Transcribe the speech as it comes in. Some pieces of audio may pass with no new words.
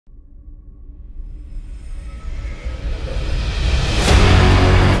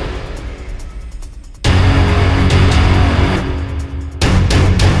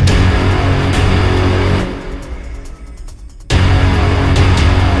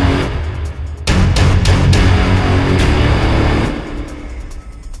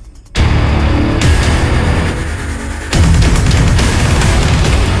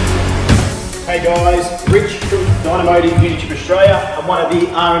I'm one of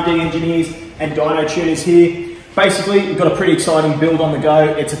the R&D engineers and dyno tuners here. Basically, we've got a pretty exciting build on the go.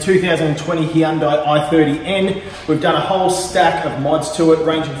 It's a 2020 Hyundai i30n. We've done a whole stack of mods to it,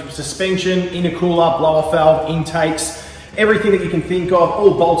 ranging from suspension, intercooler, blow-off valve, intakes, everything that you can think of,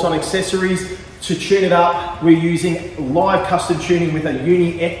 all bolt-on accessories. To tune it up, we're using live custom tuning with a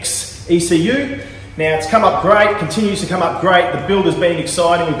Uni-x ECU. Now, it's come up great, continues to come up great. The build has been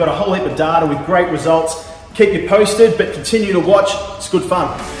exciting. We've got a whole heap of data with great results. Keep you posted, but continue to watch. It's good fun.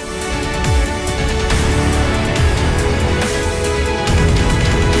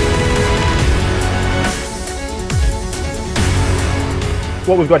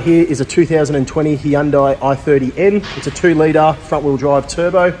 What we've got here is a 2020 Hyundai i30n. It's a 2-litre front-wheel drive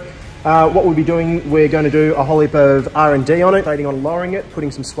turbo. What we'll be doing, we're going to do a whole heap of R&D on it, trading on lowering it, putting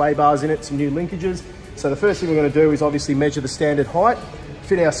some sway bars in it, some new linkages. So the first thing we're going to do is obviously measure the standard height,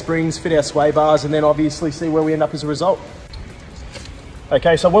 fit our springs, fit our sway bars, and then obviously see where we end up as a result.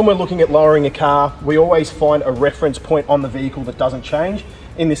 Okay, so when we're looking at lowering a car, we always find a reference point on the vehicle that doesn't change.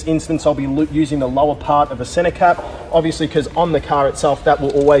 In this instance, I'll be using the lower part of the center cap, obviously because on the car itself, that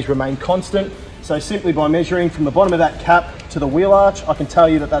will always remain constant. So simply by measuring from the bottom of that cap to the wheel arch, I can tell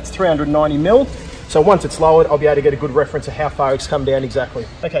you that that's 390 mil. So once it's lowered, I'll be able to get a good reference of how far it's come down exactly.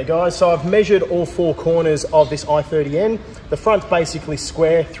 Okay guys, so I've measured all 4 corners of this i30n. The front's basically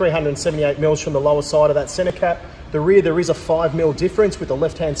square, 378 mils from the lower side of that center cap. The rear, there is a 5 mil difference, with the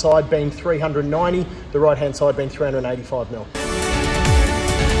left-hand side being 390, the right-hand side being 385 mil.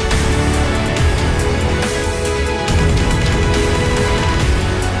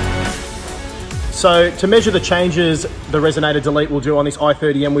 So to measure the changes the Resonator Delete will do on this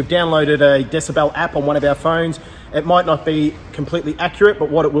i30n, we've downloaded a decibel app on one of our phones. It might not be completely accurate,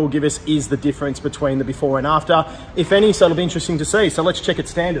 but what it will give us is the difference between the before and after, if any, so it'll be interesting to see. So let's check it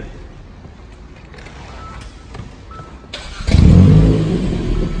standard.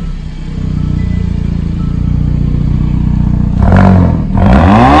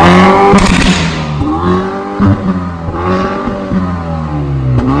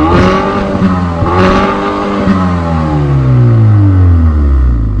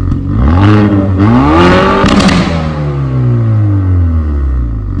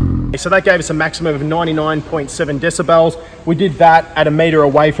 So that gave us a maximum of 99.7 decibels. We did that at a meter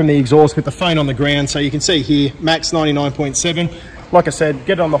away from the exhaust with the phone on the ground. So you can see here, max 99.7. Like I said,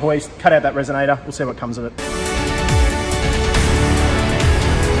 get it on the hoist, cut out that resonator. We'll see what comes of it.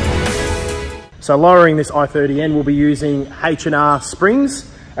 So lowering this i30n, we'll be using H&R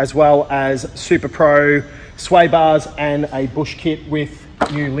springs, as well as Super Pro sway bars and a bush kit with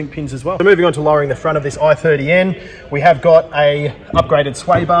new link pins as well. So moving on to lowering the front of this i30n, we have got a upgraded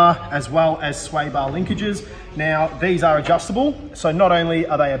sway bar as well as sway bar linkages. Now these are adjustable, so not only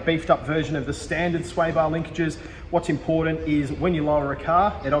are they a beefed up version of the standard sway bar linkages, what's important is when you lower a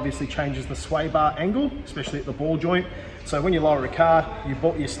car, it obviously changes the sway bar angle, especially at the ball joint. So when you lower a car,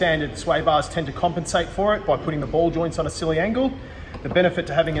 your standard sway bars tend to compensate for it by putting the ball joints on a silly angle. The benefit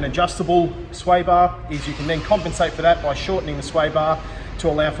to having an adjustable sway bar is you can then compensate for that by shortening the sway bar to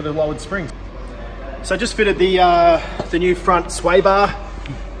allow for the lowered springs. So I just fitted the new front sway bar.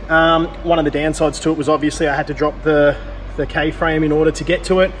 One of the downsides to it was obviously I had to drop the K-frame in order to get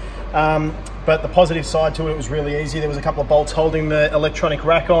to it. But the positive side to it was really easy. There was a couple of bolts holding the electronic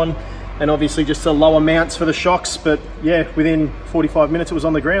rack on, and obviously just the lower mounts for the shocks. But yeah, within 45 minutes it was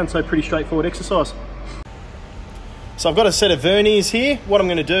on the ground, so pretty straightforward exercise. So I've got a set of verniers here. What I'm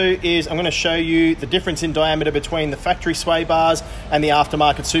going to do is I'm going to show you the difference in diameter between the factory sway bars and the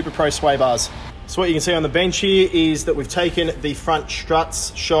aftermarket Super Pro sway bars. So what you can see on the bench here is that we've taken the front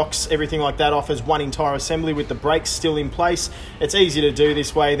struts, shocks, everything like that off as one entire assembly with the brakes still in place. It's easy to do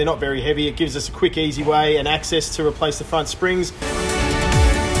this way. They're not very heavy. It gives us a quick, easy way and access to replace the front springs.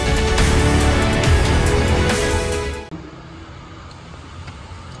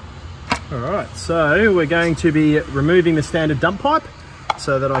 Alright, so we're going to be removing the standard dump pipe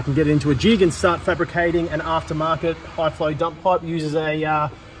so that I can get it into a jig and start fabricating an aftermarket high flow dump pipe. Uses a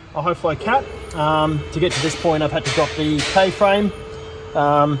high flow cat. To get to this point, I've had to drop the K-frame,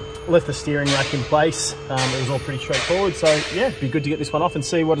 left the steering rack in place. It was all pretty straightforward, so yeah, it'd be good to get this one off and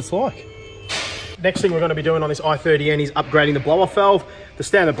see what it's like. Next thing we're going to be doing on this i30n is upgrading the blow-off valve. The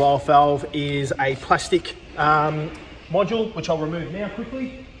standard blow-off valve is a plastic module, which I'll remove now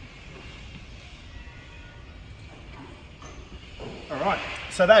quickly. All right,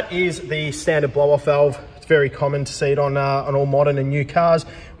 so that is the standard blow-off valve. It's very common to see it on all modern and new cars.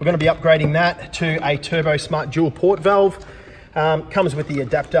 We're going to be upgrading that to a Turbo Smart dual port valve. Comes with the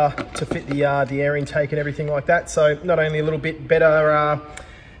adapter to fit the air intake and everything like that. So not only a little bit better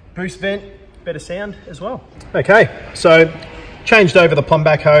boost vent, better sound as well. Okay, so Changed over the plumb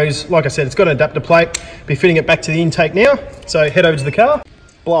back hose. Like I said, it's got an adapter plate. Be fitting it back to the intake now. So head over to the car.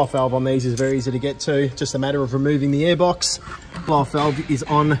 Blow-off valve on these is very easy to get to. Just a matter of removing the airbox. Blow-off valve is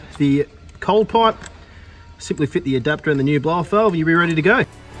on the cold pipe. Simply fit the adapter and the new blow-off valve, you'll be ready to go.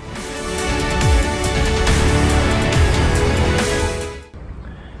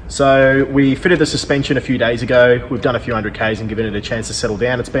 So we fitted the suspension a few days ago. We've done a few 100Ks and given it a chance to settle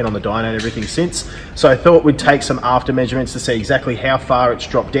down. It's been on the dyno and everything since. So I thought we'd take some after measurements to see exactly how far it's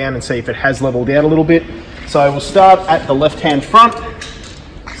dropped down and see if it has leveled out a little bit. So we'll start at the left-hand front.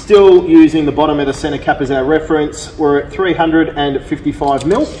 Still using the bottom of the center cap as our reference. We're at 355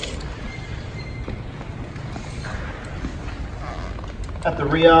 mil. At the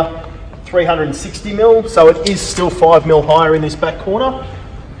rear, 360 mil. So it is still 5 mil higher in this back corner.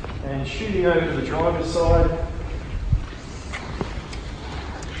 And shooting over to the driver's side,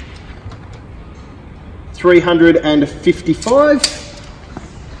 355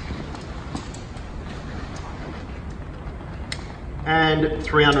 and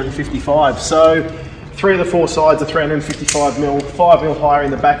 355. So 3 of the 4 sides are 355 mil, 5 mil higher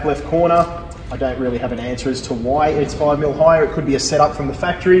in the back left corner. I don't really have an answer as to why it's 5 mil higher. It could be a setup from the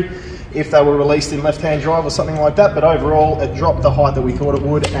factory if they were released in left-hand drive or something like that, but overall it dropped the height that we thought it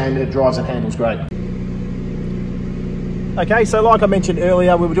would, and it drives and handles great. Okay, so like I mentioned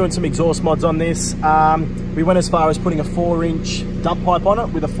earlier, we were doing some exhaust mods on this. We went as far as putting a 4-inch dump pipe on it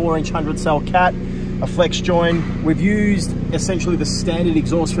with a 4-inch 100-cell cat, a flex join. We've used essentially the standard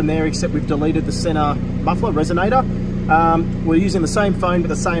exhaust from there, except we've deleted the center muffler, Resonator. We're using the same phone but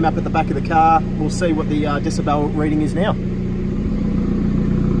the same app at the back of the car. We'll see what the decibel reading is now.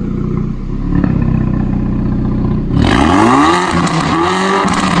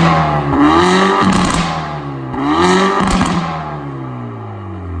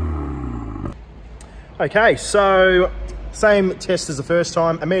 Okay, so same test as the first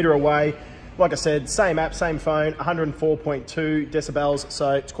time, a meter away. Like I said, same app, same phone, 104.2 decibels.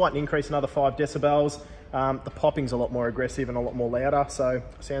 So it's quite an increase, another 5 decibels. The popping's a lot more aggressive and a lot more louder, so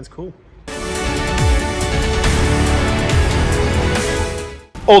sounds cool.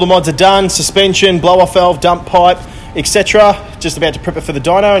 All the mods are done, suspension, blow-off valve, dump pipe, etc. Just about to prep it for the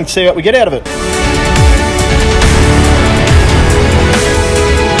dyno and see what we get out of it.